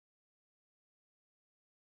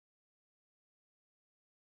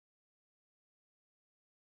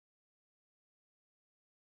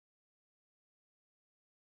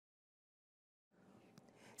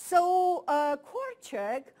So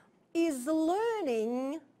Korczak is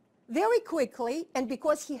learning very quickly, and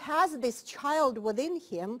because he has this child within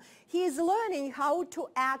him, he is learning how to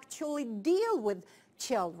actually deal with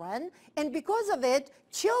children, and because of it,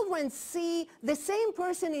 children see the same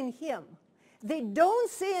person in him. They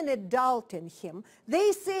don't see an adult in him.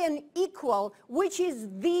 They see an equal, which is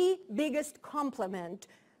the biggest compliment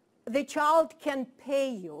the child can pay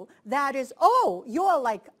you. That is, oh, you're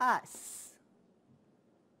like us.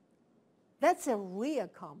 That's a real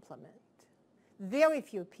compliment. Very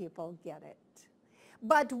few people get it.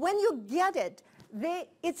 But when you get it,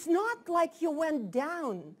 it's not like you went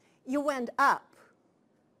down, you went up.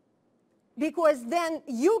 Because then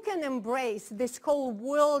you can embrace this whole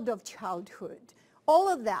world of childhood, all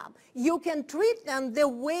of them. You can treat them the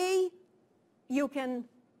way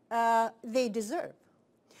they deserve.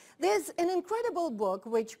 There's an incredible book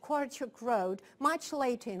which Korczak wrote much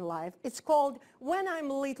later in life. It's called When I'm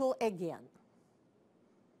Little Again.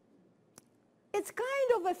 It's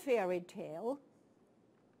kind of a fairy tale.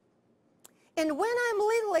 And When I'm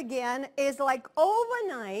Little Again is like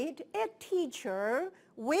overnight a teacher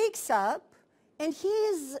wakes up and he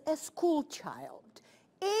is a school child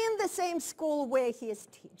in the same school where he is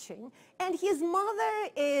teaching. And his mother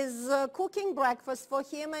is cooking breakfast for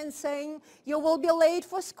him and saying, you will be late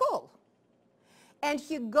for school. And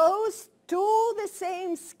he goes to the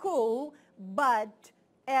same school, but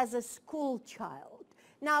as a school child.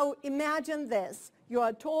 Now imagine this. You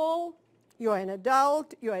are tall, you're an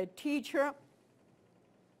adult, you're a teacher,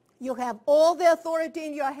 you have all the authority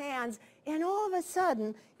in your hands, and all of a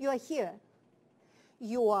sudden, you're here.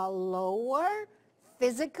 You are lower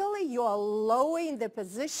physically, you are lower in the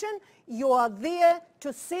position, you are there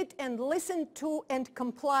to sit and listen to and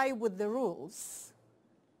comply with the rules.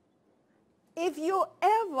 If you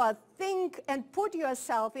ever think and put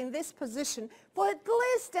yourself in this position for at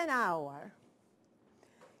least an hour,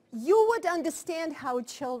 you would understand how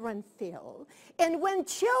children feel. And when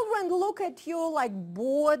children look at you like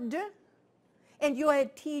bored, and you're a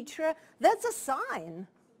teacher, that's a sign,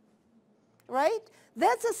 right?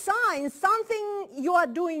 That's a sign something you are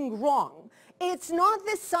doing wrong. It's not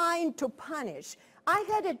the sign to punish. I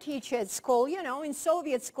had a teacher at school, you know, in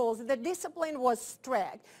Soviet schools, the discipline was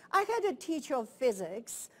strict. I had a teacher of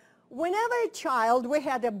physics. Whenever a child, we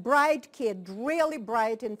had a bright kid, really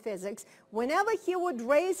bright in physics, whenever he would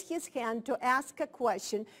raise his hand to ask a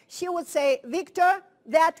question, she would say, Victor,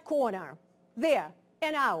 that corner, there,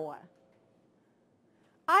 an hour.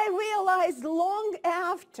 I realized long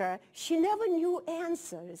after she never knew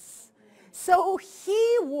answers. So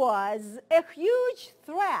he was a huge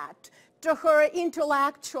threat to her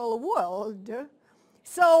intellectual world.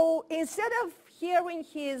 So instead of hearing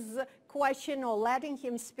his question or letting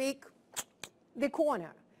him speak, the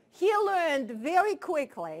corner, he learned very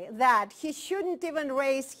quickly that he shouldn't even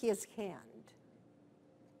raise his hand.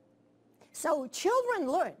 So children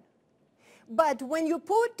learn. But when you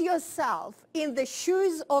put yourself in the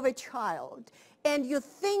shoes of a child and you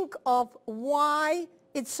think of why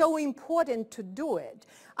it's so important to do it.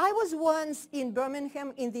 I was once in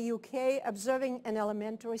Birmingham in the UK observing an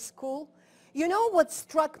elementary school. You know what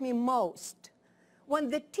struck me most? When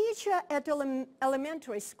the teacher at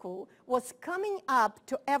elementary school was coming up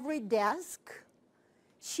to every desk,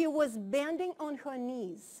 she was bending on her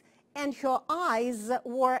knees and her eyes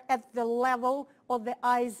were at the level of the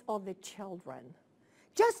eyes of the children.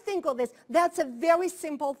 Just think of this. That's a very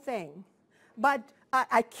simple thing, but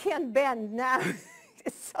I can't bend now.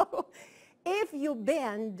 So if you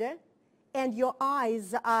bend and your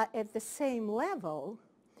eyes are at the same level,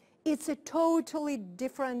 it's a totally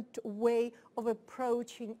different way of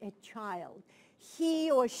approaching a child. He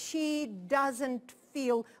or she doesn't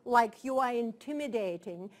feel like you are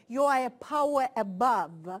intimidating, you are a power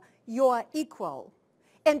above, you are equal.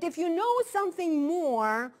 And if you know something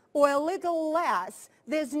more or a little less,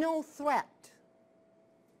 there's no threat.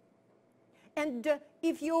 And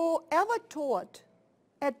if you ever taught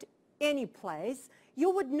at any place,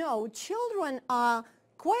 you would know children are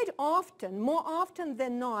quite often, more often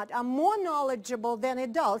than not, are more knowledgeable than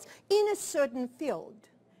adults in a certain field.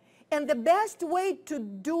 And the best way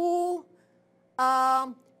to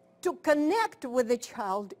connect with the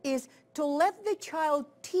child is to let the child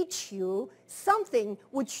teach you something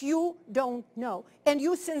which you don't know, and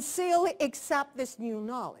you sincerely accept this new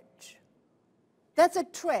knowledge. That's a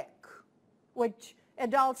trick which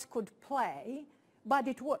adults could play, but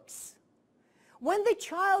it works. When the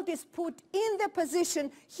child is put in the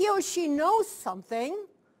position he or she knows something,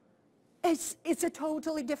 it's a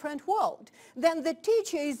totally different world. Then the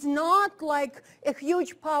teacher is not like a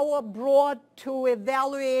huge power brought to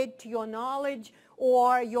evaluate your knowledge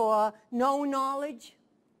or your no knowledge.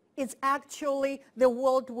 It's actually the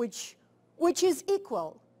world which is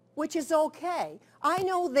equal, which is okay. I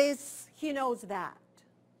know this, he knows that.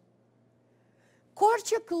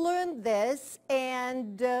 Korczak learned this,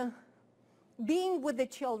 and being with the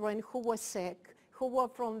children who were sick, who were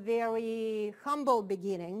from very humble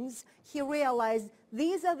beginnings, he realized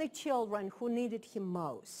these are the children who needed him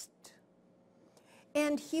most.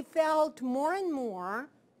 And he felt more and more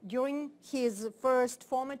during his first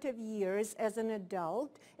formative years as an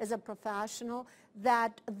adult, as a professional,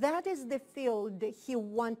 that that is the field he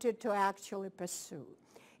wanted to actually pursue.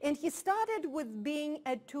 And he started with being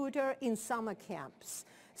a tutor in summer camps.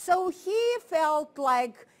 So he felt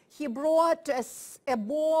like he brought a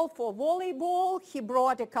ball for volleyball, he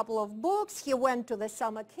brought a couple of books, he went to the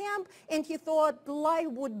summer camp, and he thought life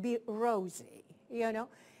would be rosy, you know.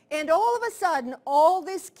 And all of a sudden, all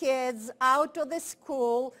these kids out of the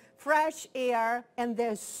school, fresh air, and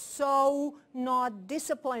they're so not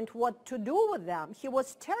disciplined what to do with them. He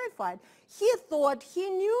was terrified. He thought he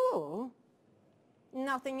knew.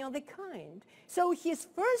 Nothing of the kind. So his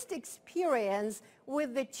first experience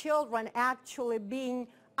with the children actually being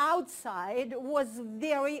outside was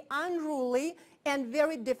very unruly and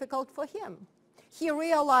very difficult for him. He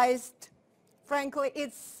realized, frankly,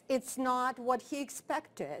 it's not what he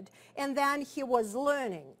expected. And then he was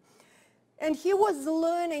learning. And he was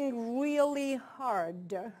learning really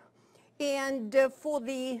hard. And for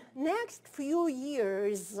the next few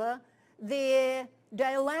years, the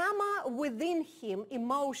dilemma within him,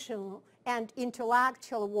 emotional and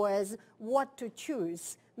intellectual, was what to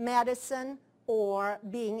choose, medicine or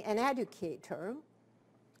being an educator.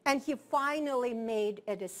 And he finally made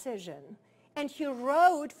a decision. And he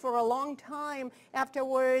wrote for a long time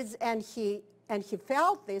afterwards, and he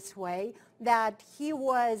felt this way, that he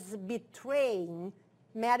was betraying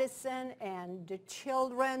medicine and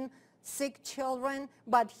children, sick children,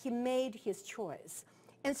 but he made his choice.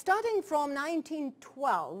 And starting from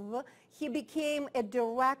 1912, he became a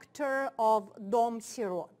director of Dom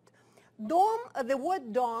Sirot. Dom, the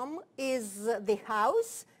word dom is the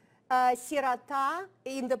house. Sirota,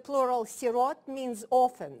 in the plural, sirot means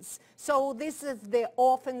orphans. So this is the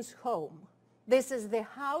orphan's home. This is the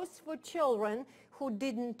house for children who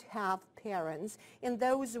didn't have parents, and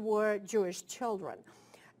those were Jewish children.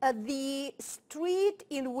 The street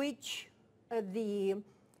in which the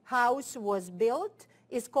house was built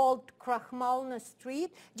is called Krahmalna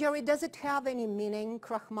Street. Jerry, does it have any meaning,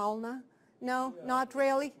 Krahmalna? No, yeah, not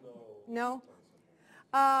really? No?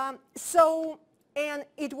 And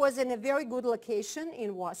it was in a very good location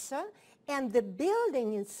in Warsaw, and the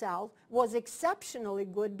building itself was exceptionally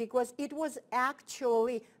good because it was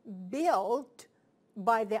actually built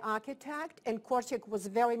by the architect, and Korczak was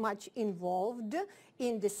very much involved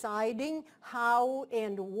in deciding how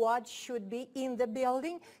and what should be in the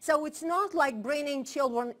building. So it's not like bringing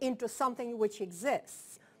children into something which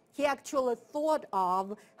exists. He actually thought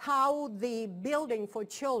of how the building for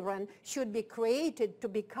children should be created to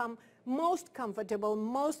become most comfortable,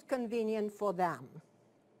 most convenient for them.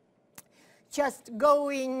 Just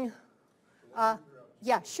going,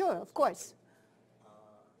 yeah, sure, of course.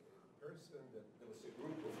 There was a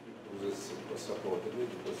group of people who supported it.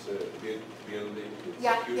 It was a big building, it was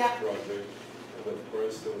a huge project, and of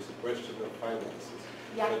course there was a question of finances.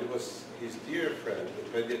 Yeah. But it was his dear friend, the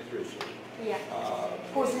pediatrician,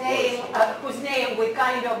 whose name we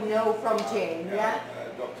kind of know from Jane,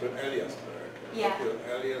 Dr. Eliasberg. Yeah. Dr.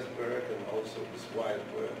 Eliasberg and also his wife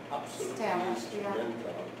were absolutely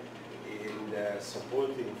instrumental in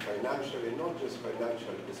supporting financially, not just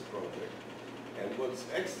financially, this project. And what's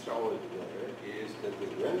extraordinary is that the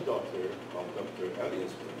granddaughter of Dr.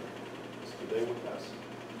 Eliasberg is today with us.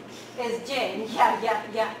 Is Jane,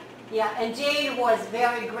 yeah. And Jane was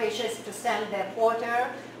very gracious to send the photo,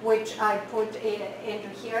 which I put into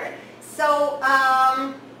here. So,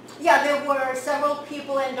 there were several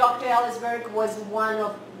people, and Dr. Eliasberg was one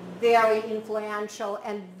of very influential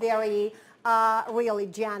and very really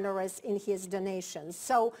generous in his donations.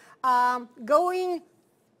 So, going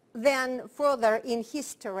then further in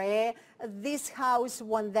history, this house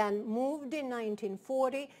was then moved in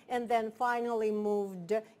 1940 and then finally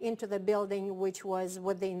moved into the building which was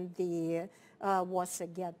within the Warsaw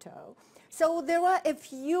Ghetto. So there are a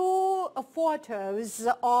few photos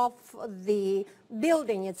of the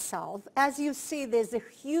building itself. As you see, there's a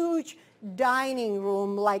huge dining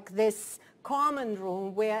room like this common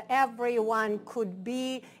room where everyone could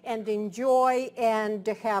be and enjoy and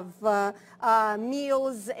have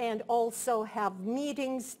meals and also have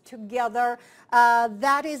meetings together.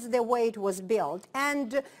 That is the way it was built.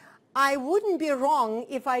 And I wouldn't be wrong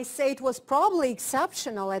if I say it was probably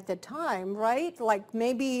exceptional at the time, right? Like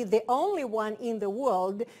maybe the only one in the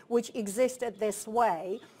world which existed this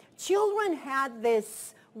way. Children had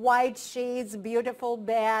this white sheets, beautiful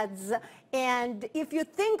beds, and if you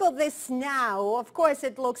think of this now, of course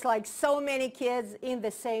it looks like so many kids in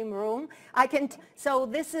the same room. So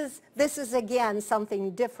this is again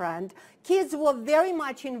something different. Kids were very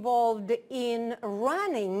much involved in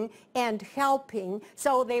running and helping,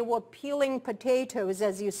 so they were peeling potatoes,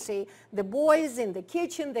 as you see. The boys in the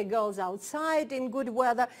kitchen, the girls outside in good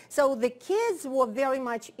weather. So the kids were very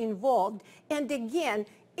much involved. And again,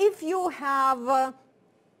 if you have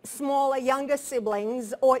smaller, younger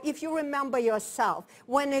siblings, or if you remember yourself,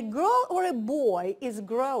 when a girl or a boy is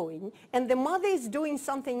growing and the mother is doing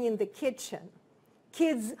something in the kitchen,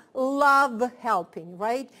 kids love helping,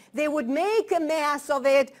 right? They would make a mess of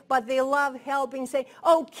it, but they love helping, say,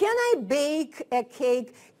 oh, can I bake a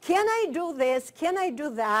cake? Can I do this? Can I do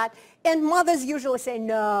that? And mothers usually say,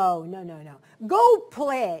 no, no, no, no. Go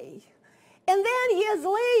play. And then years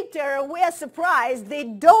later, we're surprised they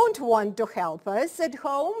don't want to help us at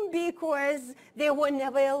home because they were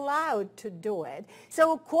never allowed to do it.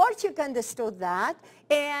 So Korczak understood that,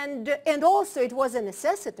 and also it was a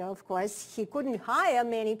necessity, of course. He couldn't hire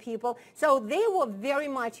many people, so they were very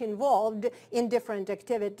much involved in different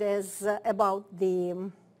activities about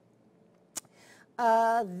the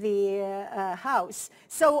house.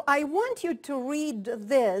 So I want you to read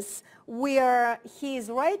this, where he's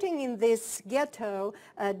writing in this ghetto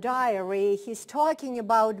diary. He's talking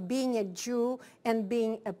about being a Jew and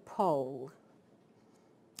being a Pole.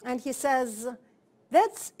 And he says,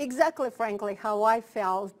 that's exactly, frankly, how I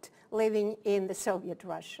felt living in the Soviet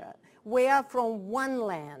Russia. We are from one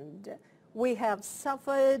land. We have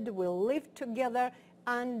suffered, we live together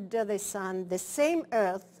under the sun, the same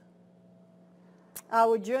earth.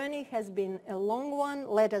 Our journey has been a long one.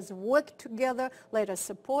 Let us work together. Let us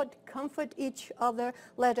support, comfort each other.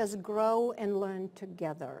 Let us grow and learn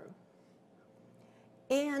together.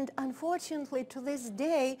 And unfortunately, to this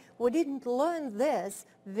day, we didn't learn this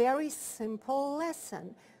very simple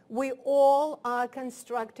lesson. We all are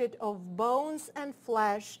constructed of bones and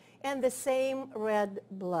flesh and the same red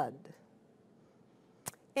blood.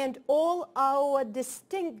 And all our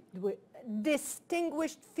distinguished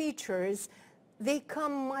features, they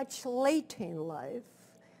come much later in life.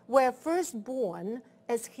 We're first born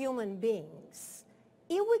as human beings.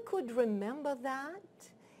 If we could remember that,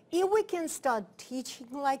 if we can start teaching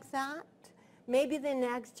like that, maybe the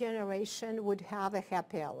next generation would have a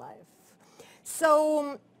happier life.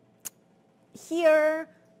 So here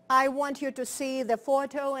I want you to see the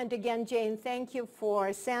photo, and again, Jane, thank you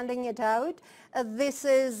for sending it out. This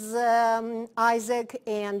is Isaac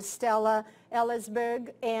and Stella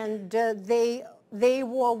Ellisberg, and they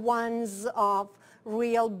were ones of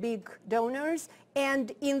real big donors.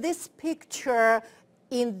 And in this picture,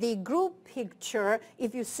 in the group picture,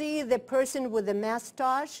 if you see the person with the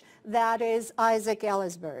mustache, that is Isaac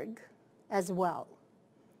Ellisberg as well,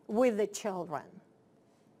 with the children.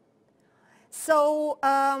 So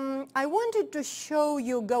I wanted to show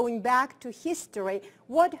you, going back to history,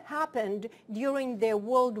 what happened during the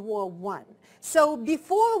World War I. So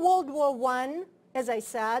before World War I, as I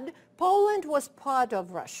said, Poland was part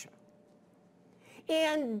of Russia.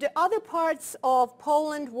 And other parts of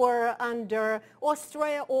Poland were under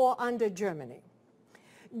Austria or under Germany.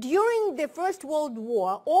 During the First World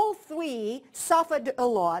War, all three suffered a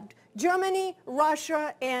lot: Germany,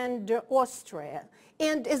 Russia, and Austria.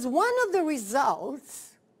 And as one of the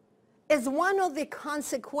results, as one of the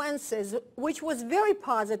consequences, which was very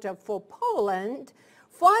positive for Poland,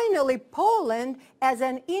 finally Poland, as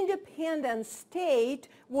an independent state,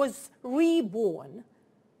 was reborn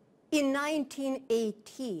in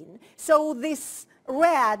 1918. So this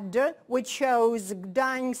red, which shows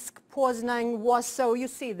Gdańsk, Poznań, Warsaw, you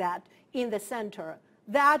see that in the center,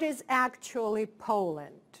 that is actually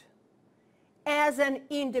Poland as an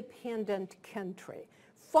independent country,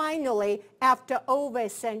 finally, after over a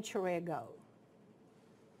century ago.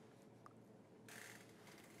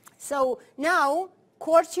 So now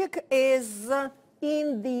Korczak is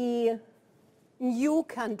in the new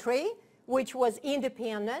country, which was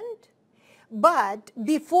independent, but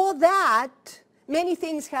before that, many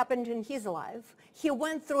things happened in his life. He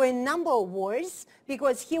went through a number of wars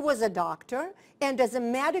because he was a doctor, and as a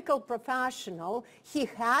medical professional, he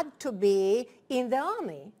had to be in the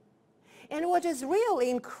army. And what is really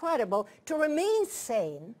incredible, to remain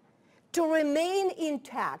sane, to remain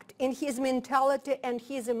intact in his mentality and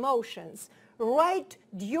his emotions, right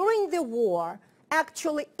during the war,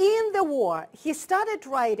 actually in the war, he started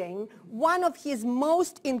writing one of his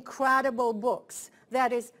most incredible books,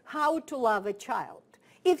 that is How to Love a Child.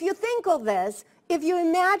 If you think of this, if you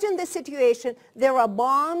imagine the situation, there are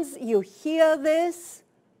bombs, you hear this,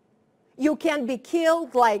 you can be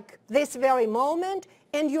killed like this very moment,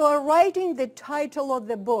 and you are writing the title of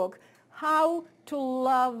the book, How to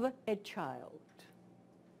Love a Child.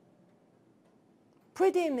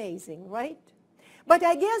 Pretty amazing, right? But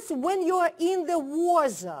I guess when you're in the war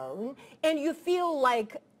zone and you feel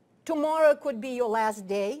like tomorrow could be your last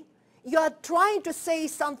day, you're trying to say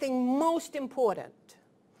something most important.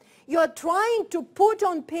 You're trying to put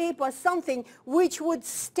on paper something which would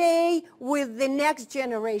stay with the next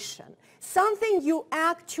generation, something you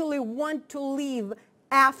actually want to leave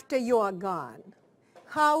after you're gone.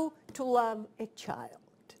 How to Love a Child.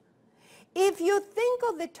 If you think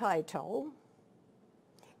of the title,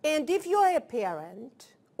 and if you're a parent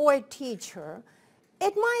or a teacher,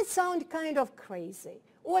 it might sound kind of crazy.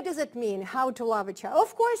 What does it mean, how to love a child?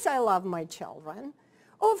 Of course I love my children.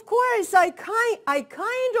 Of course I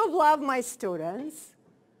kind of love my students.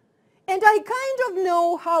 And I kind of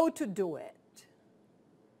know how to do it.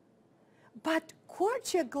 But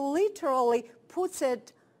Korczak literally puts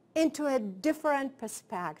it into a different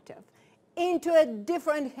perspective, into a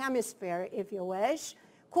different hemisphere, if you wish.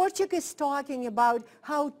 Korczak is talking about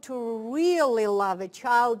how to really love a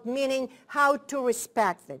child, meaning how to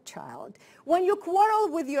respect the child. When you quarrel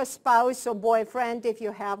with your spouse or boyfriend, if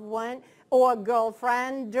you have one, or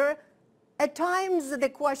girlfriend, at times the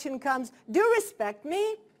question comes, do you respect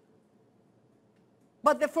me?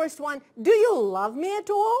 But the first one, do you love me at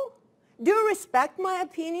all? Do you respect my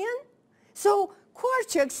opinion? So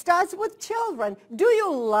Korczak starts with children. Do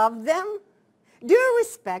you love them? Do you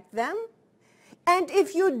respect them? And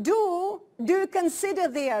if you do you consider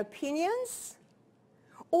their opinions?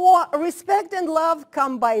 Or respect and love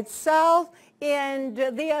come by itself and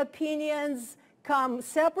their opinions come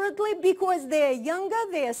separately because they're younger,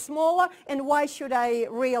 they're smaller, and why should I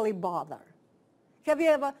really bother? Have you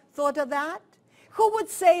ever thought of that? Who would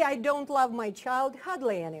say I don't love my child?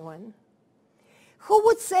 Hardly anyone. Who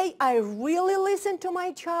would say I really listen to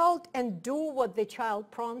my child and do what the child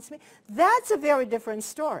prompts me? That's a very different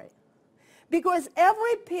story. Because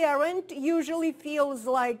every parent usually feels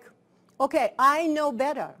like, okay, I know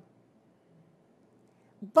better.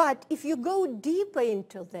 But if you go deeper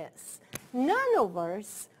into this, none of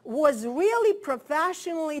us was really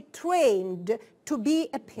professionally trained to be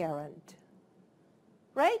a parent,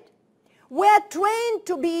 right? We're trained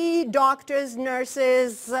to be doctors,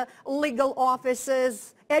 nurses, legal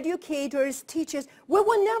officers, educators, teachers. We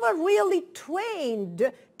were never really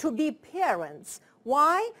trained to be parents.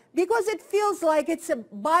 Why? Because it feels like it's a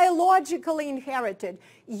biologically inherited.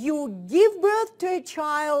 You give birth to a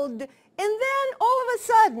child, and then all of a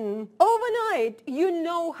sudden, overnight, you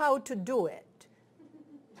know how to do it.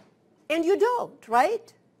 And you don't,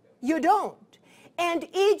 right? You don't. And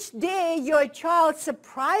each day your child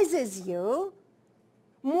surprises you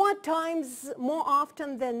more times, more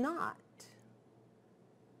often than not.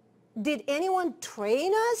 Did anyone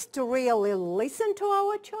train us to really listen to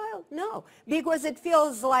our child? No, because it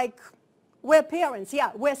feels like we're parents.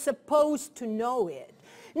 Yeah, we're supposed to know it.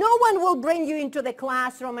 No one will bring you into the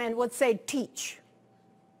classroom and would say, teach.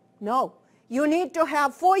 No, you need to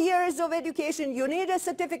have 4 years of education. You need a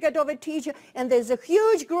certificate of a teacher. And there's a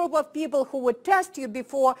huge group of people who would test you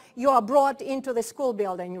before you are brought into the school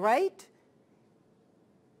building, right?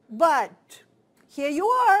 But here you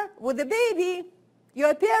are with a baby.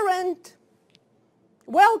 You're a parent.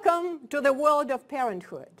 Welcome to the world of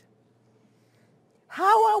parenthood.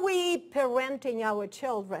 How are we parenting our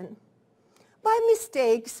children? By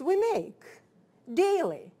mistakes we make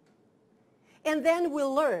daily. And then we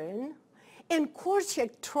learn, and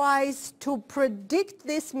Korczak tries to predict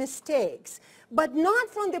these mistakes, but not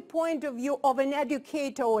from the point of view of an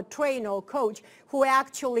educator or trainer or coach who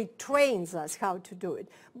actually trains us how to do it,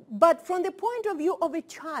 but from the point of view of a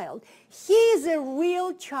child. He is a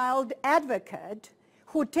real child advocate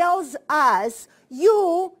who tells us,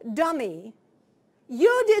 you dummy,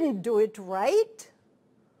 you didn't do it right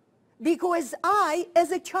because I,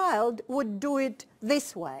 as a child, would do it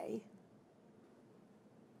this way.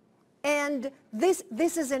 And this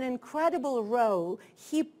is an incredible role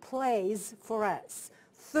he plays for us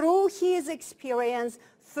through his experience,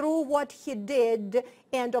 through what he did,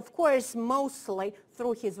 and of course mostly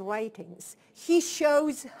through his writings. He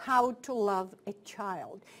shows how to love a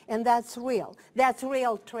child, and that's real. That's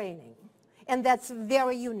real training, and that's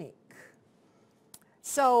very unique.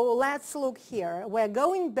 So let's look here. We're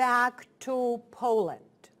going back to Poland.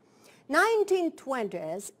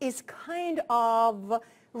 1920s is kind of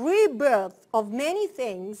rebirth of many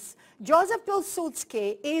things. Joseph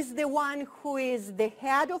Pilsudski is the one who is the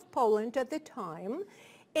head of Poland at the time,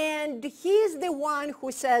 and he is the one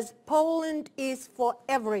who says Poland is for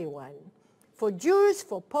everyone, for Jews,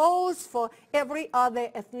 for Poles, for every other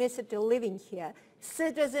ethnicity living here,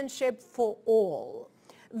 citizenship for all.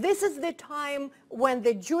 This is the time when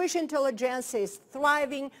the Jewish intelligentsia is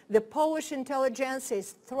thriving, the Polish intelligentsia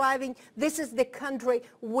is thriving. This is the country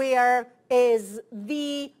where is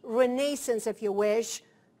the Renaissance, if you wish.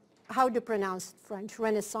 How do you pronounce French?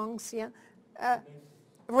 Renaissance, yeah?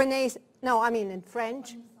 No, I mean in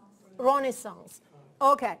French. Renaissance.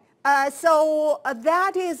 Okay. So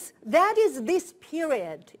that is this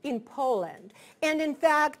period in Poland. And in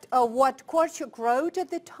fact, what Korczak wrote at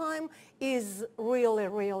the time is really,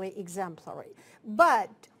 really exemplary.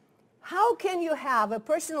 But how can you have a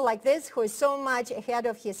person like this who is so much ahead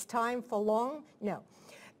of his time for long? No.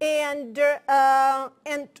 And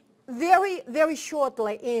very, very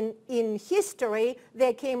shortly in history,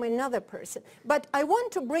 there came another person. But I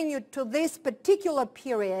want to bring you to this particular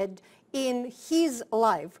period in his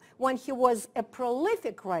life when he was a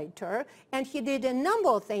prolific writer, and he did a number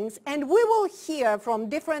of things, and we will hear from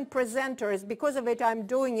different presenters. Because of it, I'm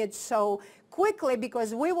doing it so quickly,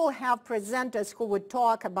 because we will have presenters who would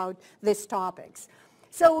talk about these topics.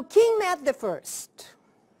 So King Mat I,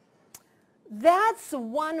 that's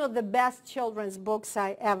one of the best children's books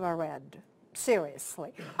I ever read.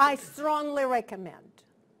 Seriously, I strongly recommend.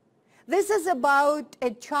 This is about a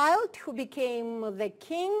child who became the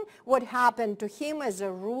king, what happened to him as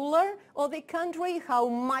a ruler of the country, how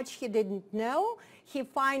much he didn't know. He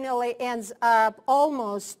finally ends up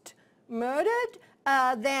almost murdered.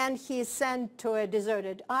 Then he's sent to a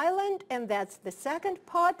deserted island, and that's the second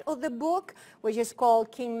part of the book, which is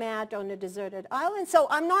called King Mat on a Deserted Island. So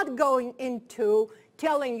I'm not going into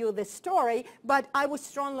telling you the story, but I would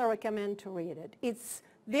strongly recommend to read it. It's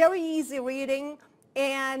very easy reading,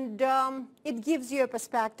 and it gives you a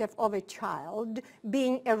perspective of a child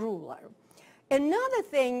being a ruler. Another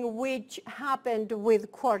thing which happened with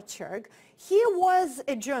Korczak, he was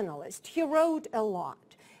a journalist. He wrote a lot.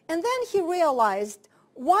 And then he realized,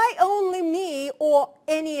 why only me or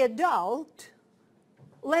any adult?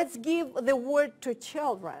 Let's give the word to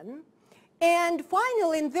children. And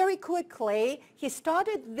finally, and very quickly, he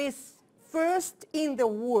started this first in the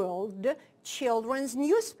world children's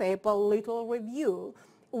newspaper, Little Review,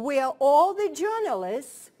 where all the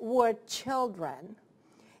journalists were children.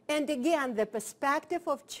 And again, the perspective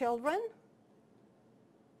of children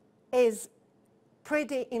is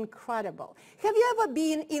pretty incredible. Have you ever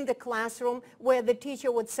been in the classroom where the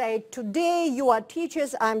teacher would say, today you are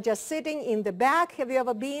teachers, I'm just sitting in the back? Have you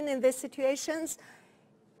ever been in these situations?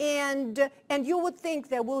 And you would think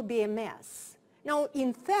there will be a mess. Now,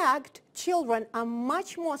 in fact, children are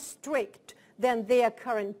much more strict than their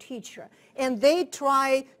current teacher. And they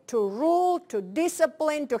try to rule, to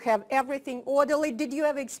discipline, to have everything orderly. Did you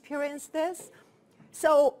ever experience this?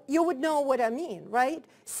 So you would know what I mean, right?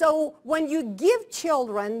 So when you give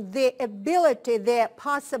children the ability, the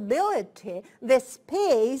possibility, the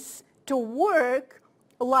space to work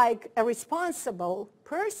like a responsible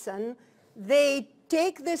person, they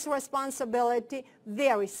take this responsibility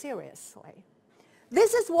very seriously.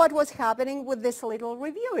 This is what was happening with this Little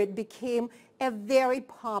Review. It became a very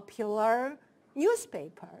popular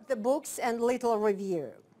newspaper, the books and Little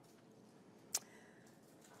Review.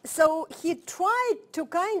 So he tried to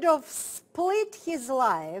kind of split his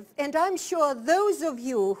life, and I'm sure those of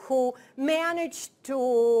you who managed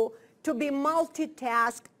to be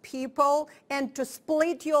multitask people and to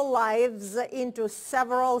split your lives into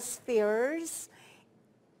several spheres,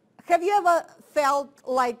 have you ever felt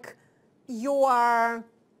like you are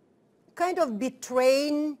kind of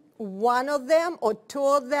betraying one of them or two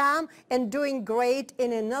of them and doing great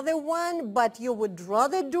in another one, but you would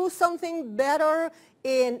rather do something better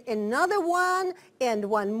in another one and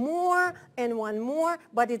one more,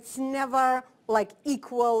 but it's never like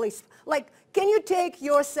equally, like, can you take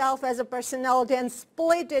yourself as a personality and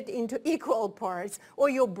split it into equal parts, or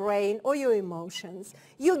your brain or your emotions?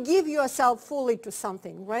 You give yourself fully to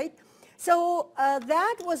something, right? So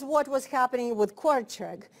that was what was happening with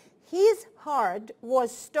Korczak. His heart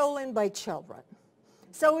was stolen by children.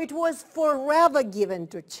 So it was forever given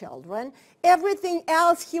to children. Everything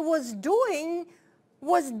else he was doing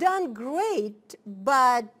was done great,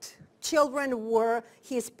 but children were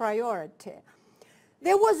his priority.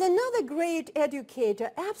 There was another great educator,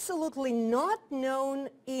 absolutely not known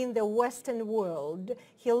in the Western world.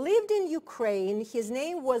 He lived in Ukraine. His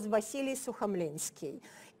name was Vasily Sukhamlinsky.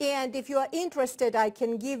 And if you are interested, I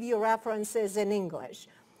can give you references in English.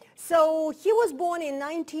 So he was born in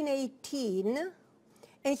 1918,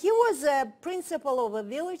 and he was a principal of a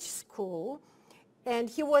village school, and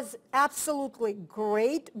he was absolutely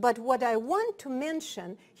great. But what I want to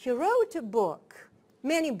mention, he wrote a book,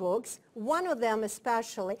 many books, one of them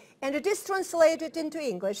especially, and it is translated into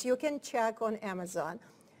English. You can check on Amazon.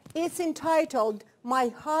 It's entitled, My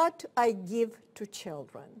Heart I Give to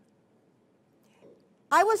Children.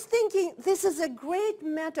 I was thinking this is a great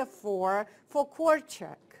metaphor for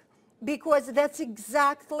Korczak, because that's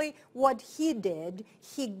exactly what he did.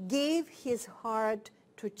 He gave his heart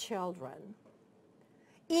to children.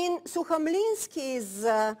 In Sukhomlinski's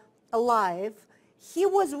life, he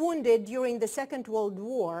was wounded during the Second World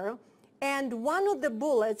War, and one of the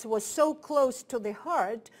bullets was so close to the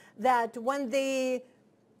heart that when they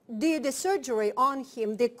did a surgery on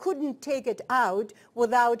him, they couldn't take it out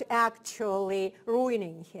without actually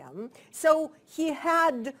ruining him. So he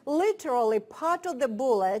had literally part of the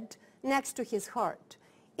bullet next to his heart.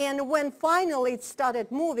 And when finally it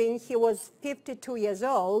started moving, he was 52 years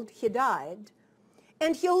old, he died.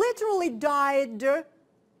 And he literally died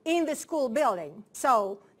in the school building.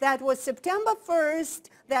 So that was September 1st,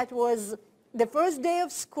 that was the first day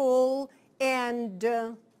of school, and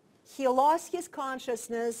he lost his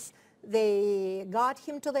consciousness. They got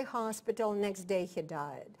him to the hospital. Next day he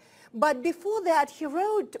died. But before that, he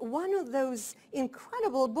wrote one of those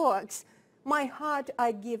incredible books, My Heart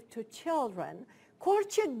I Give to Children.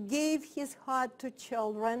 Korczak gave his heart to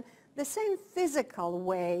children the same physical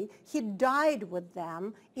way. He died with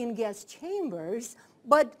them in gas chambers.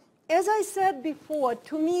 But as I said before,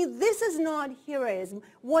 to me, this is not heroism.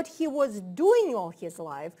 What he was doing all his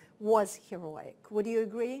life was heroic. Would you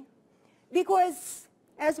agree? Because,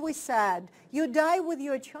 as we said, you die with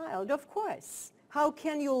your child, of course. How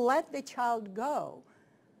can you let the child go?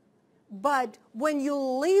 But when you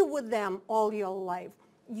live with them all your life,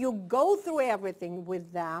 you go through everything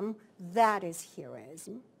with them, that is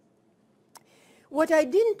heroism. What I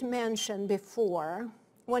didn't mention before,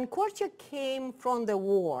 when Korczak came from the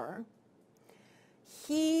war,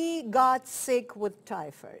 he got sick with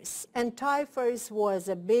typhus, and typhus was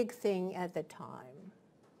a big thing at the time.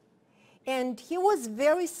 And he was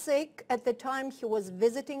very sick at the time. He was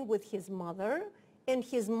visiting with his mother, and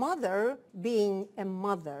his mother, being a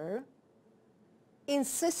mother,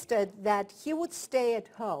 insisted that he would stay at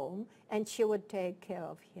home and she would take care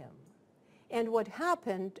of him. And what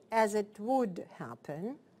happened, as it would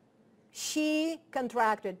happen, she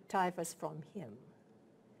contracted typhus from him.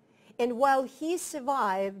 And while he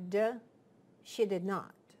survived, she did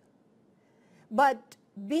not. But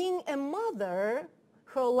being a mother,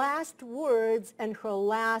 her last words and her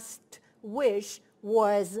last wish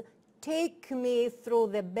was, take me through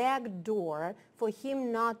the back door for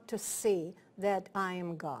him not to see that I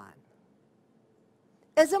am gone.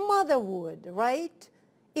 As a mother would, right?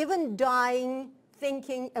 Even dying,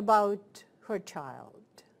 thinking about her child.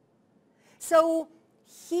 So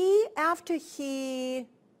after he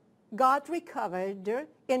got recovered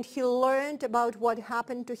and he learned about what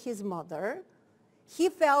happened to his mother, he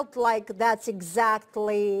felt like that's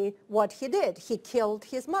exactly what he did. He killed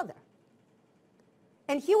his mother.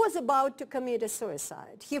 And he was about to commit a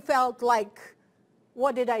suicide. He felt like,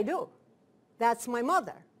 what did I do? That's my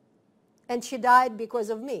mother. And she died because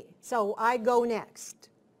of me. So I go next.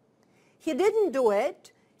 He didn't do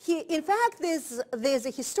it. In fact, there's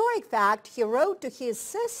a historic fact. He wrote to his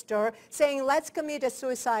sister saying, let's commit a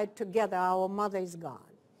suicide together. Our mother is gone.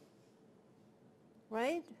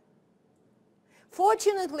 Right?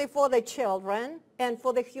 Fortunately for the children and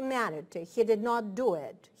for the humanity, he did not do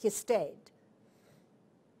it. He stayed.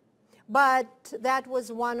 But that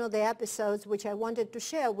was one of the episodes which I wanted to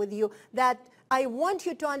share with you, that I want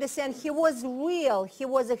you to understand he was real. He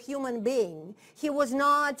was a human being. He was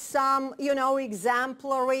not some,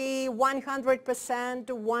 exemplary,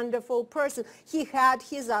 100% wonderful person. He had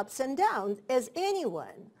his ups and downs, as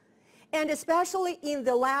anyone. And especially in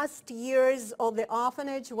the last years of the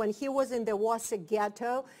orphanage, when he was in the Warsaw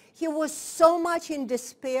ghetto, he was so much in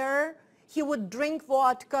despair. He would drink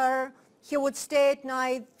vodka. He would stay at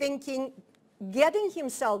night thinking, getting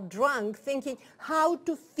himself drunk, thinking how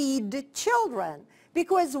to feed children.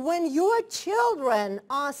 Because when your children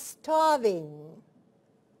are starving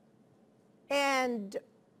and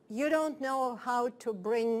you don't know how to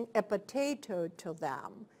bring a potato to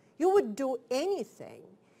them, you would do anything.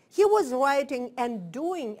 He was writing and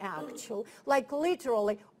doing actually, like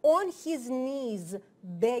literally on his knees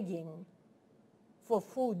begging for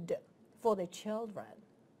food for the children.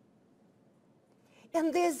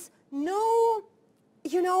 And there's no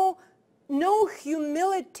no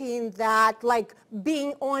humility in that, like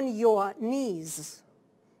being on your knees.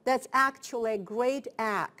 That's actually a great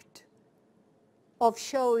act of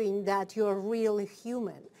showing that you're really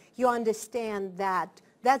human. You understand that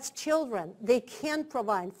that's children. They can't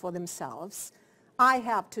provide for themselves. I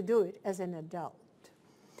have to do it as an adult.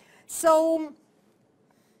 So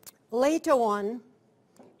later on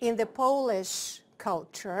in the Polish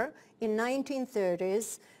culture, in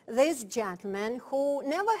 1930s, this gentleman who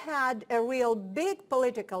never had a real big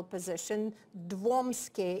political position,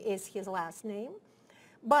 Dwomski is his last name,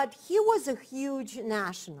 but he was a huge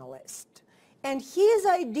nationalist. And his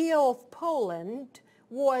idea of Poland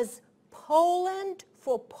was Poland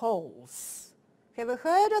for Poles. Have you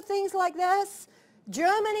heard of things like this?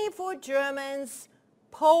 Germany for Germans,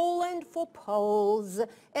 Poland for Poles,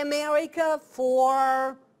 America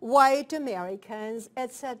for white Americans,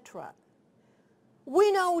 etc.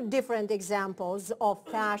 We know different examples of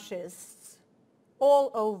fascists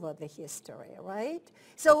all over the history, right?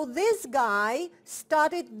 So this guy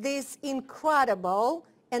started this incredible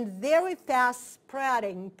and very fast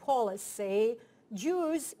spreading policy: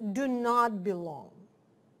 Jews do not belong.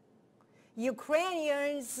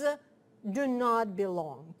 Ukrainians do not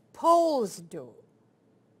belong. Poles do.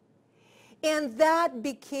 And that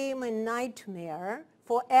became a nightmare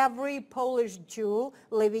for every Polish Jew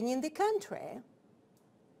living in the country.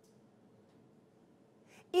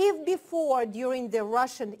 If before, during the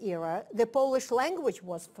Russian era, the Polish language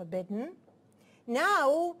was forbidden,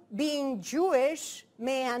 now being Jewish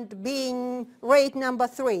meant being rate number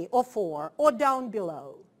 3 or 4 or down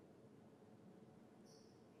below.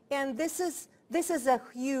 And this is a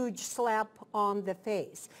huge slap on the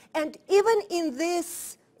face. And even in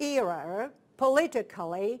this era,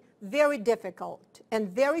 politically, very difficult and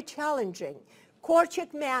very challenging,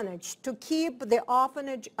 Korczak managed to keep the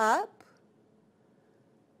orphanage up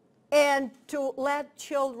and to let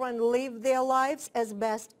children live their lives as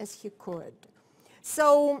best as he could.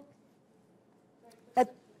 So,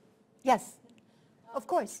 yes, of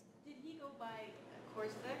course. Did he go by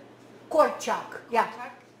Korczak? Korczak, yeah.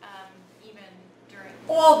 Korczak, even during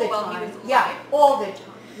All the while he time, was alive? yeah, all the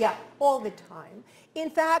time, yeah, all the time. In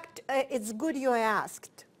fact, it's good you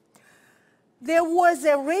asked. There was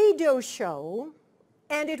a radio show,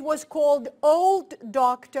 and it was called Old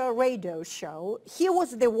Doctor Radio Show. He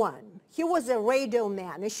was the one. He was a radio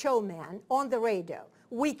man, a showman on the radio,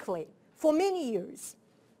 weekly, for many years.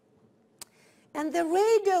 And the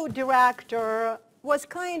radio director was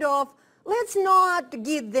kind of, let's not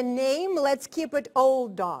give the name, let's keep it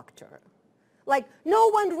Old Doctor. Like, no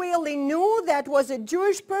one really knew that was a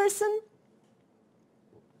Jewish person.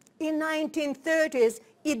 In 1930s,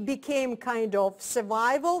 it became kind of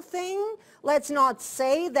survival thing. Let's not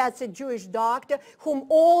say that's a Jewish doctor whom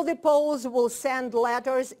all the Poles will send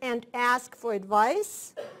letters and ask for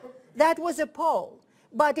advice. That was a Pole.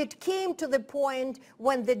 But it came to the point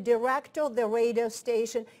when the director of the radio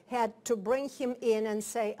station had to bring him in and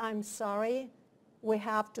say, I'm sorry, we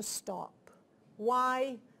have to stop.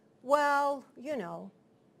 Why? Well, you know.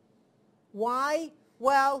 Why?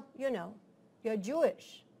 Well, you know, you're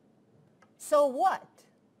Jewish. So what?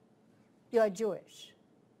 You're Jewish.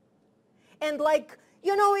 And like,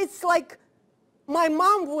 you know, it's like my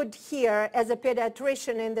mom would hear as a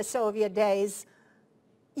pediatrician in the Soviet days,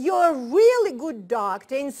 you're a really good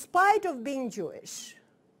doctor in spite of being Jewish.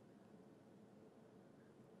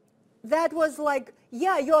 That was like,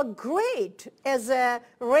 yeah, you're great as a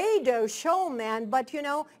radio showman, but you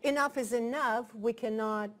know, enough is enough. We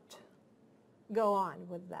cannot go on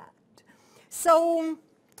with that. So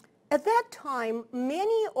at that time,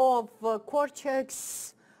 many of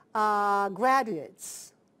Korczak's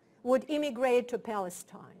graduates would immigrate to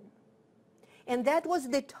Palestine. And that was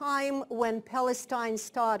the time when Palestine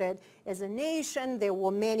started as a nation. There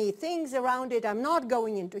were many things around it. I'm not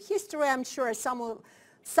going into history. I'm sure some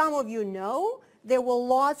of you know. There were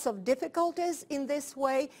lots of difficulties in this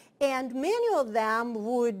way, and many of them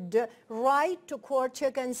would write to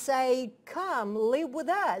Korczak and say, come, live with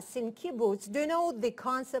us in kibbutz. Do you know the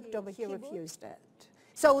concept of a kibbutz? He refused it.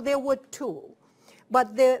 So there were two.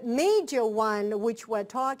 But the major one which we're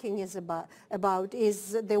talking is about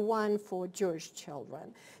is the one for Jewish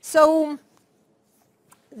children. So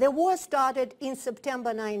the war started in September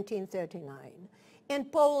 1939. And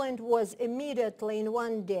Poland was immediately in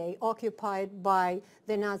one day occupied by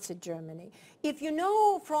the Nazi Germany. If you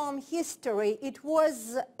know from history, it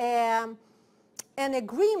was a an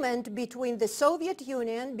agreement between the Soviet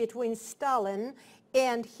Union, between Stalin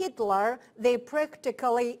and Hitler. They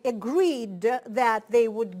practically agreed that they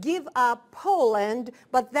would give up Poland,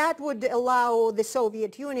 but that would allow the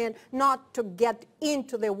Soviet Union not to get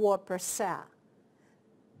into the war per se.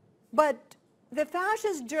 But the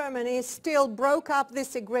fascist Germany still broke up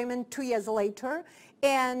this agreement 2 years later,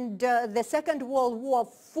 and the Second World War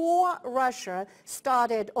for Russia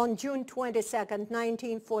started on June 22nd,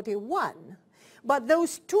 1941. But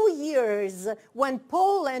those 2 years when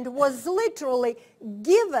Poland was literally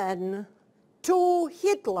given to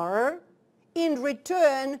Hitler, in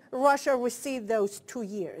return, Russia received those 2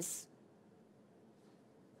 years.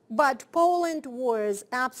 But Poland was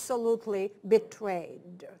absolutely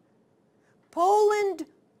betrayed. Poland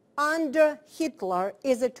under Hitler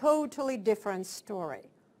is a totally different story.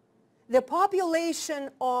 The population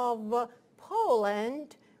of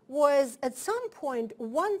Poland was at some point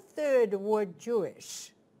 1/3 were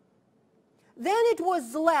Jewish. Then it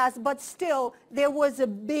was less, but still there was a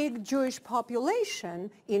big Jewish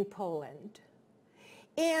population in Poland.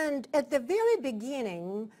 And at the very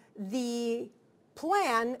beginning, the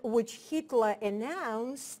plan which Hitler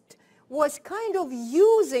announced was kind of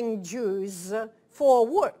using Jews for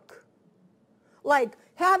work, like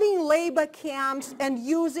having labor camps and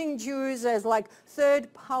using Jews as like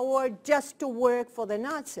third power just to work for the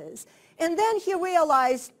Nazis. And then he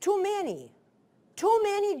realized too many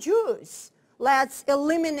Jews. Let's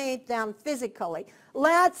eliminate them physically.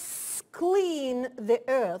 Let's clean the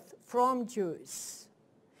earth from Jews.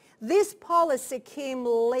 This policy came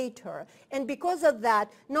later, and because of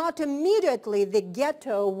that, not immediately the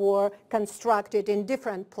ghetto were constructed in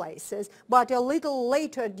different places, but a little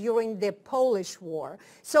later during the Polish War.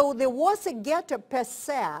 So the Warsaw Ghetto per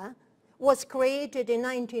se was created in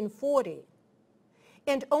 1940,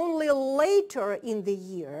 and only later in the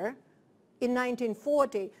year, in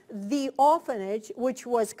 1940, the orphanage, which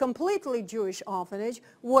was completely Jewish orphanage,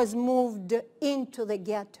 was moved into the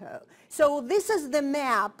ghetto. So this is the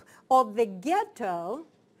map of the ghetto,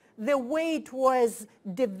 the way it was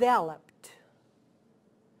developed.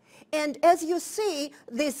 And as you see,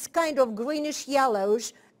 this kind of greenish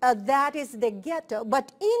yellowish, that is the ghetto.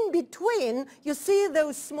 But in between, you see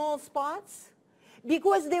those small spots?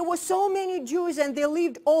 Because there were so many Jews and they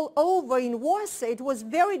lived all over in Warsaw, it was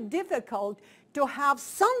very difficult to have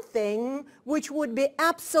something which would be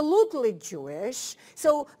absolutely Jewish.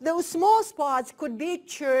 So those small spots could be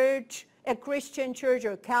church, a Christian church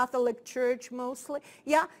or Catholic church mostly.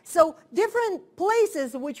 Yeah, so different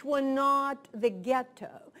places which were not the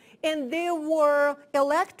ghetto. And there were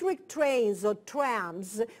electric trains or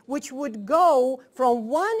trams which would go from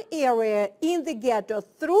one area in the ghetto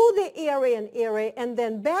through the Aryan area and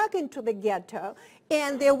then back into the ghetto.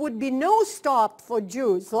 And there would be no stop for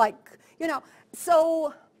Jews, like, you know.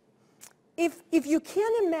 So if you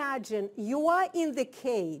can imagine, you are in the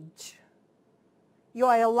cage. You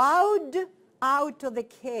are allowed out of the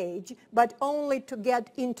cage, but only to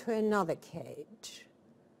get into another cage.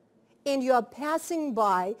 And you are passing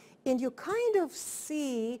by, and you kind of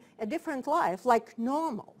see a different life, like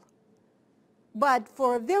normal. But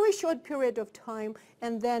for a very short period of time,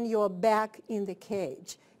 and then you're back in the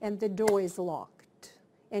cage, and the door is locked,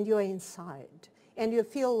 and you're inside, and you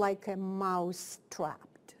feel like a mouse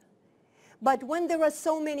trapped. But when there are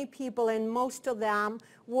so many people, and most of them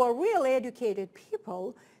were really educated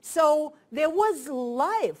people, so there was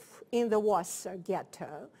life in the Warsaw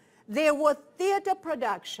Ghetto. There were theater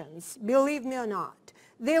productions, believe me or not.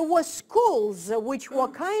 There were schools which were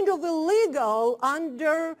kind of illegal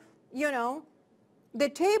under, you know, the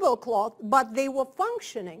tablecloth, but they were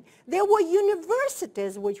functioning. There were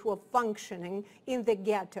universities which were functioning in the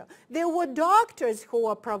ghetto. There were doctors who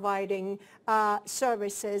were providing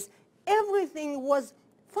services. Everything was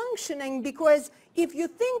functioning because if you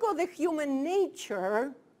think of the human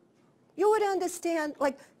nature, you would understand,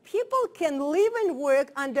 like, people can live and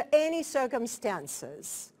work under any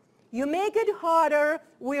circumstances. You make it harder,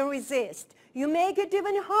 we resist. You make it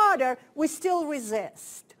even harder, we still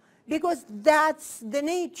resist. Because that's the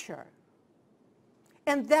nature.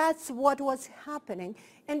 And that's what was happening.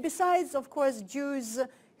 And besides, of course, Jews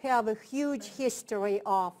have a huge history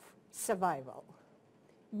of survival.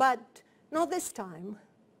 But not this time.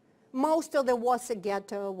 Most of the Warsaw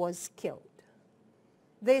Ghetto was killed,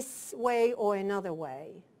 this way or another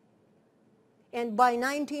way. And by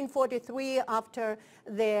 1943, after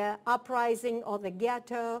the uprising of the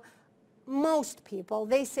ghetto, most people,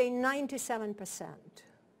 they say 97%.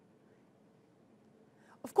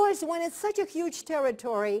 Of course, when it's such a huge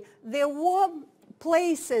territory, there were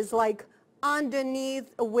places like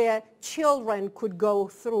underneath where children could go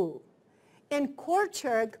through. And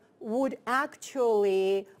Korczak would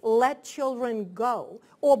actually let children go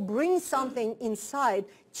or bring something inside.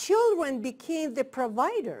 Children became the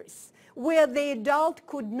providers. Where the adult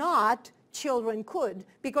could not, children could,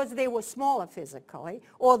 because they were smaller physically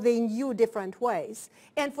or they knew different ways.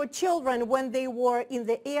 And for children, when they were in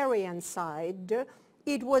the Aryan side,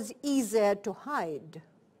 it was easier to hide.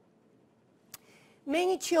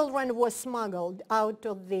 Many children were smuggled out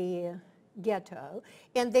of the ghetto,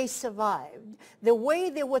 and they survived. The way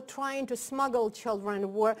they were trying to smuggle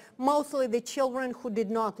children were mostly the children who did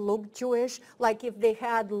not look Jewish, like if they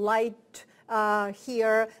had light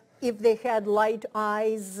hair, if they had light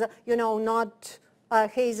eyes, you know, not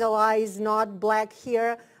hazel eyes, not black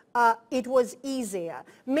hair, it was easier.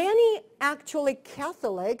 Many actually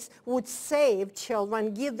Catholics would save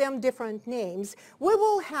children, give them different names. We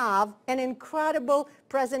will have an incredible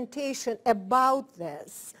presentation about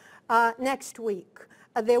this next week.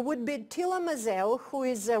 There would be Tila Mazel, who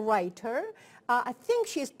is a writer. I think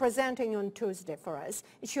she's presenting on Tuesday for us.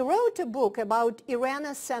 She wrote a book about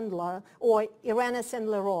Irena Sendler, or Irena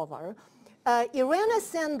Sendlerova. Irena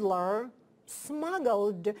Sendler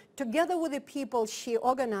smuggled, together with the people she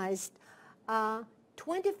organized,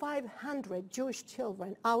 2,500 Jewish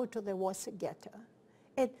children out of the Warsaw ghetto.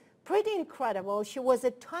 It's pretty incredible. She was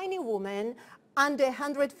a tiny woman, under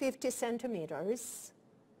 150 centimeters.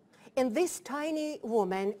 And this tiny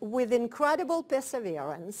woman, with incredible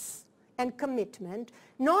perseverance and commitment,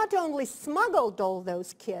 not only smuggled all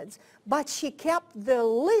those kids, but she kept the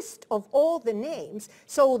list of all the names,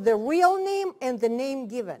 so the real name and the name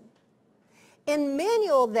given. And many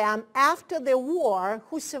of them, after the war,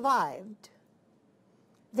 who survived,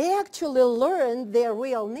 they actually learned their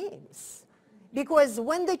real names. Because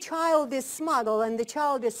when the child is smuggled and the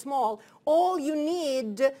child is small, all you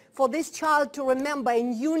need for this child to remember a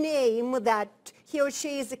new name, that he or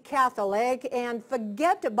she is a Catholic, and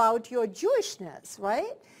forget about your Jewishness,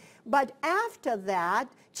 right? But after that,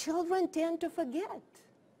 children tend to forget.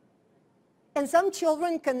 And some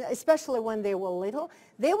children, can, especially when they were little,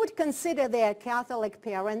 they would consider their Catholic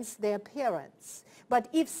parents their parents. But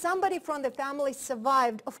if somebody from the family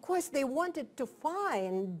survived, of course they wanted to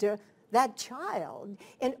find that child.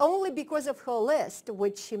 And only because of her list,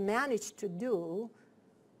 which she managed to do,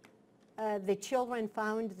 the children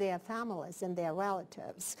found their families and their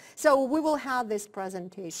relatives. So we will have this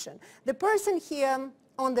presentation. The person here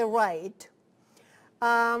on the right,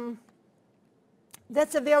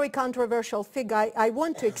 that's a very controversial figure. I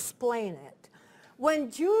want to explain it.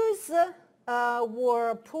 When Jews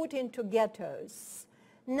were put into ghettos,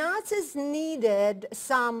 Nazis needed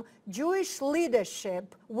some Jewish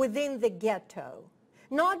leadership within the ghetto.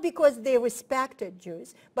 Not because they respected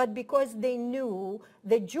Jews, but because they knew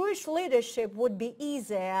the Jewish leadership would be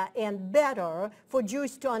easier and better for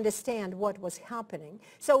Jews to understand what was happening.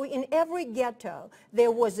 So in every ghetto,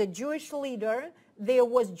 there was a Jewish leader, there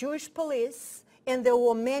was Jewish police, and there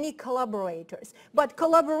were many collaborators. But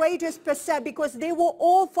collaborators per se, because they were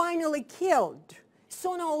all finally killed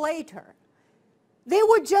sooner or later. They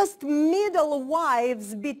were just middle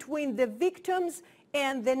wives between the victims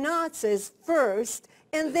and the Nazis first,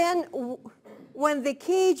 and then when the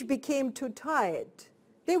cage became too tight,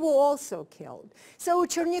 they were also killed. So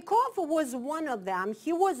Chernikov was one of them.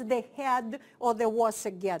 He was the head of the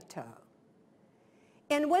Warsaw ghetto.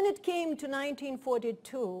 And when it came to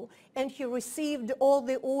 1942, and he received all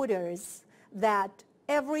the orders that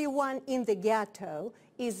everyone in the ghetto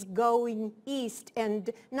is going east, and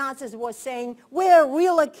Nazis were saying, we're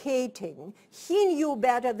relocating. He knew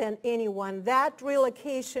better than anyone that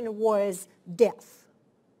relocation was death.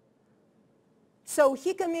 So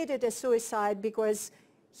he committed a suicide because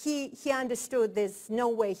he understood there's no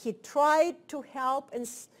way. He tried to help and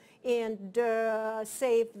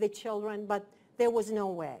save the children, but there was no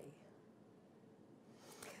way.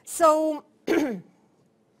 So the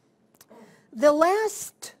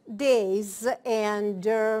last days, and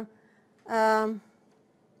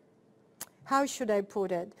how should I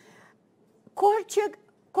put it?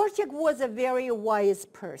 Korczak was a very wise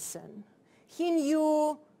person. He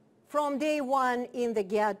knew from day one in the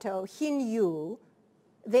ghetto, he knew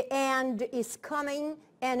the end is coming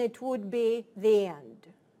and it would be the end.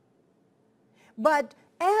 But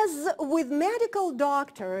as with medical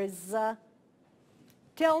doctors,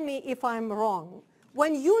 tell me if I'm wrong,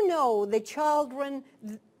 when you know the children,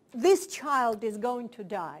 this child is going to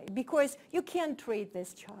die because you can't treat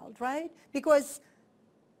this child, right? Because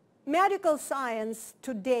medical science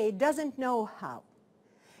today doesn't know how.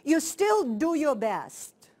 You still do your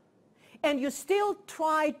best, and you still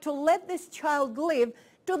try to let this child live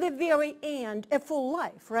to the very end, a full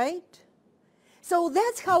life, right? So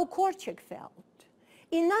that's how Korczak felt.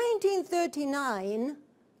 In 1939,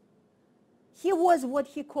 he was what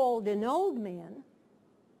he called an old man,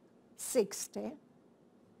 60.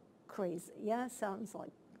 Crazy, yeah, sounds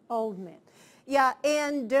like old man. Yeah,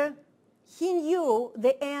 and he knew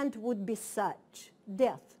the end would be such,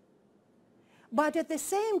 death. But at the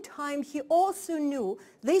same time, he also knew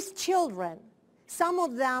these children, some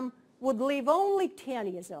of them would live only 10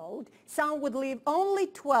 years old, some would live only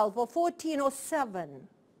 12 or 14 or 7.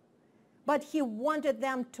 But he wanted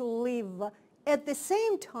them to live. At the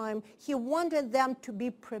same time, he wanted them to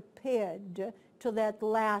be prepared to that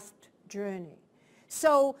last journey.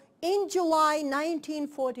 So in July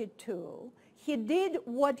 1942, he did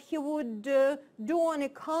what he would do on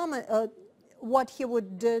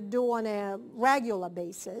a regular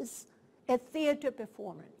basis, a theater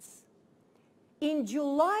performance. In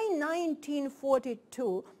July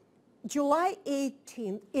 1942, July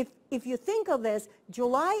 18th, if you think of this,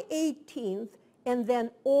 July 18th and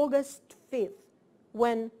then August 5th,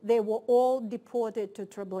 when they were all deported to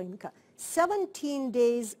Treblinka, 17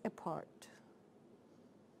 days apart.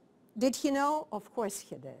 Did he know? Of course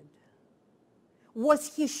he did.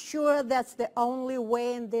 Was he sure that's the only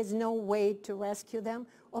way and there's no way to rescue them?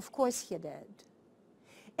 Of course he did.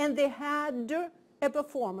 And they had a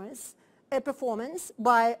performance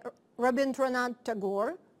by Rabindranath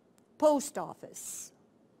Tagore, Post Office.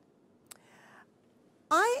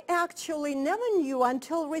 I actually never knew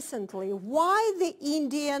until recently why the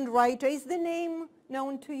Indian writer, is the name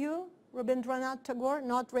known to you? Rabindranath Tagore?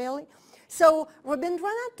 Not really. So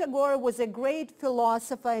Rabindranath Tagore was a great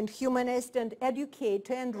philosopher and humanist and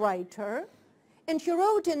educator and writer, and he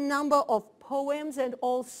wrote a number of poems and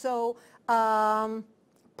also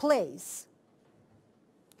plays.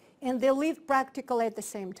 And they lived practically at the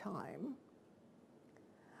same time.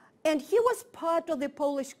 And he was part of the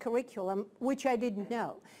Polish curriculum, which I didn't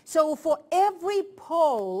know. So for every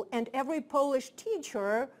Pole and every Polish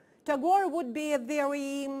teacher, Tagore would be a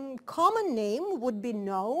very common name, would be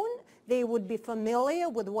known. They would be familiar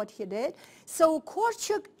with what he did. So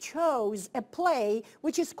Korczak chose a play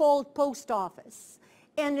which is called Post Office.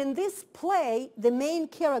 And in this play, the main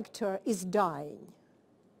character is dying.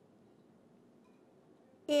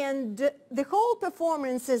 And the whole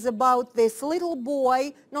performance is about this little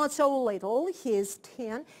boy, not so little, he is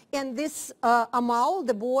 10, and this Amal,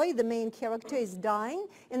 the boy, the main character, is dying,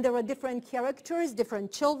 and there are different characters,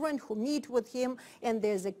 different children who meet with him, and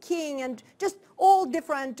there's a king, and just all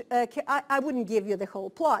different, I wouldn't give you the whole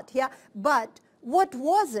plot, yeah, but what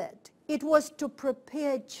was it? It was to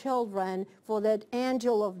prepare children for that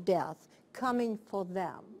angel of death coming for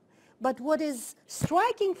them. But what is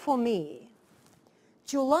striking for me,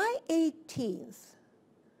 July 18th,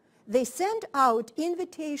 they sent out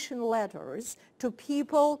invitation letters to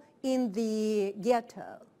people in the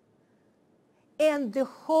ghetto. And the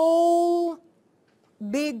whole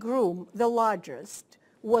big room, the largest,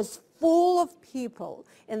 was full of people.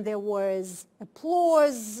 And there was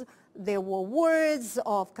applause, there were words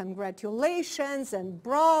of congratulations and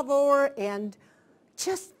bravo. And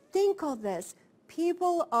just think of this.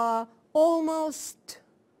 People are almost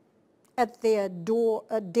at their door,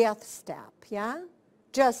 death step, yeah?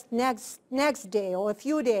 Just next day or a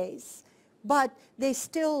few days. But they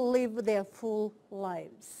still live their full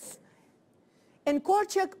lives. And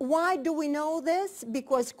Korczak, why do we know this?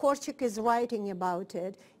 Because Korczak is writing about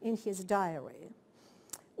it in his diary.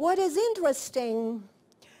 What is interesting,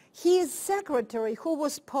 his secretary, who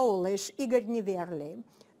was Polish, Igor Niewielny,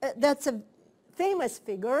 that's a famous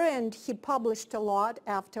figure, and he published a lot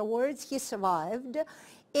afterwards. He survived.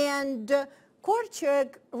 And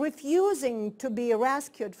Korczak, refusing to be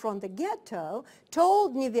rescued from the ghetto,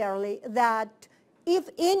 told Niewielny that, if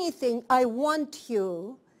anything, I want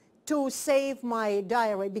you to save my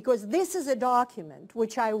diary, because this is a document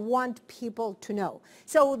which I want people to know.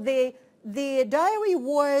 So the diary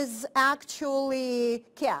was actually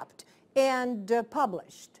kept and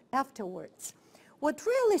published afterwards. What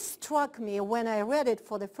really struck me when I read it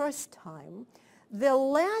for the first time, the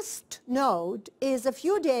last note is a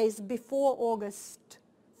few days before August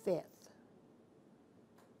 5th.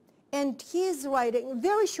 And he's writing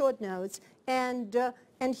very short notes, and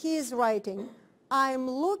he is writing, I'm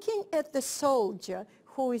looking at the soldier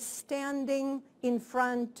who is standing in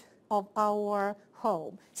front of our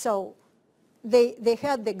home. So they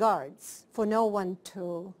had the guards for no one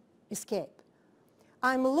to escape.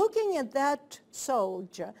 I'm looking at that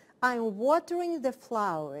soldier. I'm watering the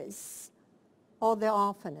flowers of the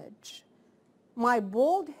orphanage. My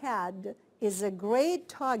bald head is a great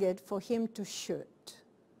target for him to shoot.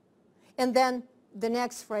 And then the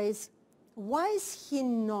next phrase, why is he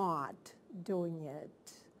not doing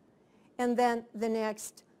it. And then the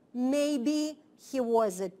next, maybe he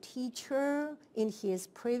was a teacher in his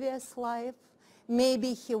previous life.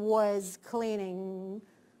 Maybe he was cleaning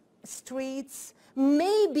streets.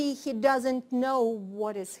 Maybe he doesn't know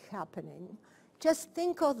what is happening. Just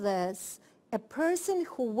think of this, a person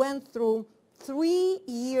who went through 3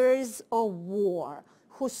 years of war,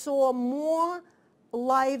 who saw more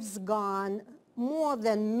lives gone, more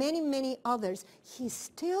than many, many others. He's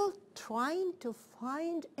still trying to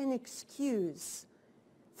find an excuse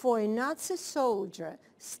for a Nazi soldier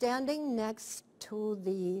standing next to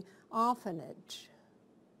the orphanage.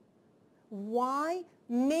 Why?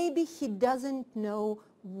 Maybe he doesn't know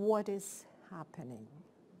what is happening.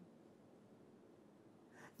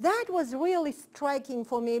 That was really striking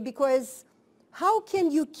for me, because how can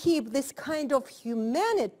you keep this kind of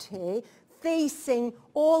humanity facing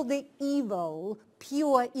all the evil,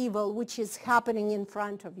 pure evil, which is happening in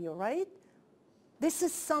front of you, right? This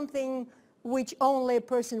is something which only a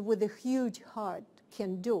person with a huge heart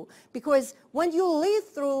can do. Because when you live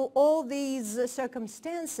through all these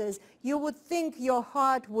circumstances, you would think your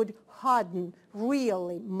heart would harden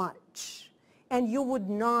really much, and you would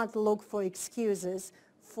not look for excuses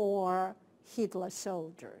for Hitler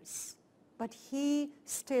soldiers. But he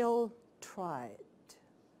still tried.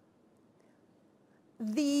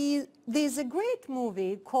 There's a great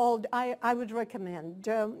movie called, I would recommend,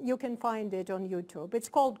 you can find it on YouTube. It's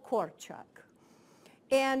called Korczak.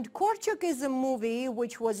 And Korczak is a movie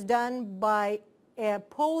which was done by a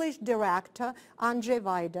Polish director, Andrzej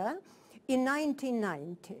Wajda, in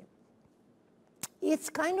 1990. It's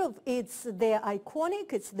the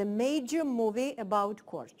iconic, it's the major movie about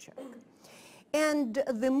Korczak. And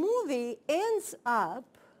the movie ends up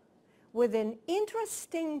with an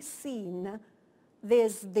interesting scene.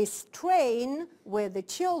 There's this train where the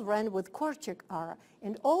children with Korczak are,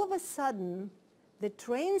 and all of a sudden the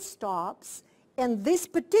train stops, and this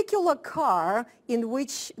particular car in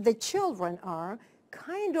which the children are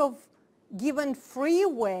kind of given free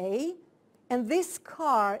way, and this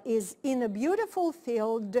car is in a beautiful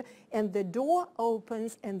field, and the door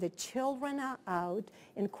opens and the children are out,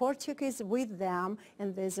 and Korczak is with them,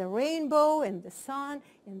 and there's a rainbow and the sun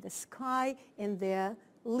and the sky, and they're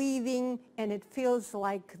leaving, and it feels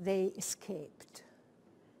like they escaped.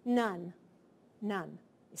 None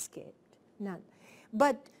escaped, none.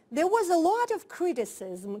 But there was a lot of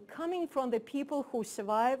criticism coming from the people who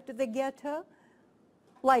survived the ghetto,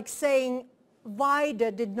 like saying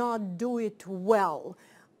Wajda did not do it well.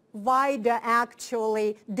 Wajda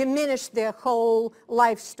actually diminished the whole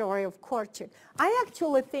life story of Korczak. I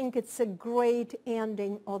actually think it's a great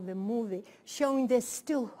ending of the movie, showing there's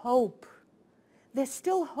still hope. There's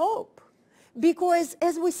still hope. Because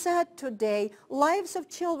as we said today, lives of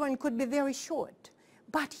children could be very short.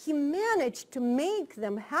 But he managed to make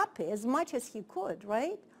them happy as much as he could,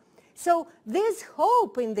 right? So there's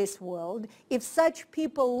hope in this world if such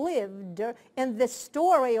people lived, and the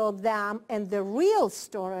story of them and the real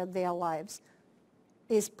story of their lives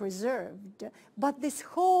is preserved. But this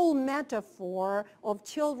whole metaphor of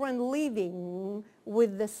children living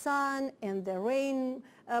with the sun and the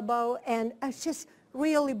rainbow, and it's just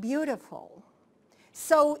really beautiful.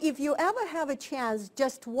 So if you ever have a chance,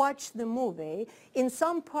 just watch the movie. In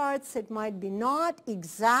some parts it might be not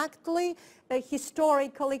exactly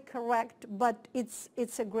historically correct, but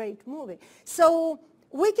it's a great movie. So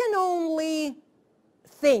we can only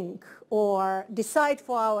think or decide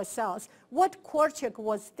for ourselves what Korczak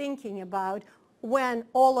was thinking about when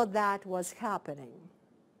all of that was happening.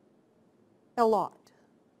 A lot.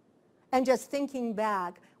 And just thinking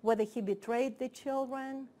back, whether he betrayed the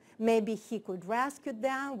children, maybe he could rescue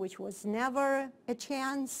them, which was never a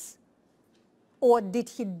chance. Or did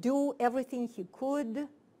he do everything he could?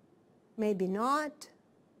 Maybe not.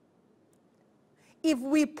 If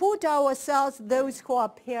we put ourselves, those who are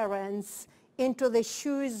parents, into the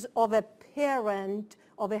shoes of a parent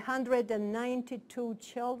of 192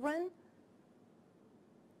 children,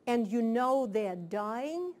 and you know they're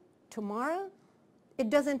dying tomorrow,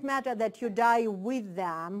 it doesn't matter that you die with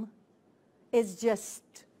them, it's just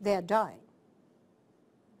they're dying.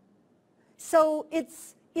 So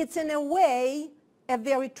it's in a way a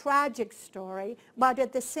very tragic story, but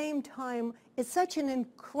at the same time, it's such an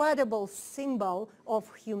incredible symbol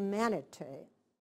of humanity.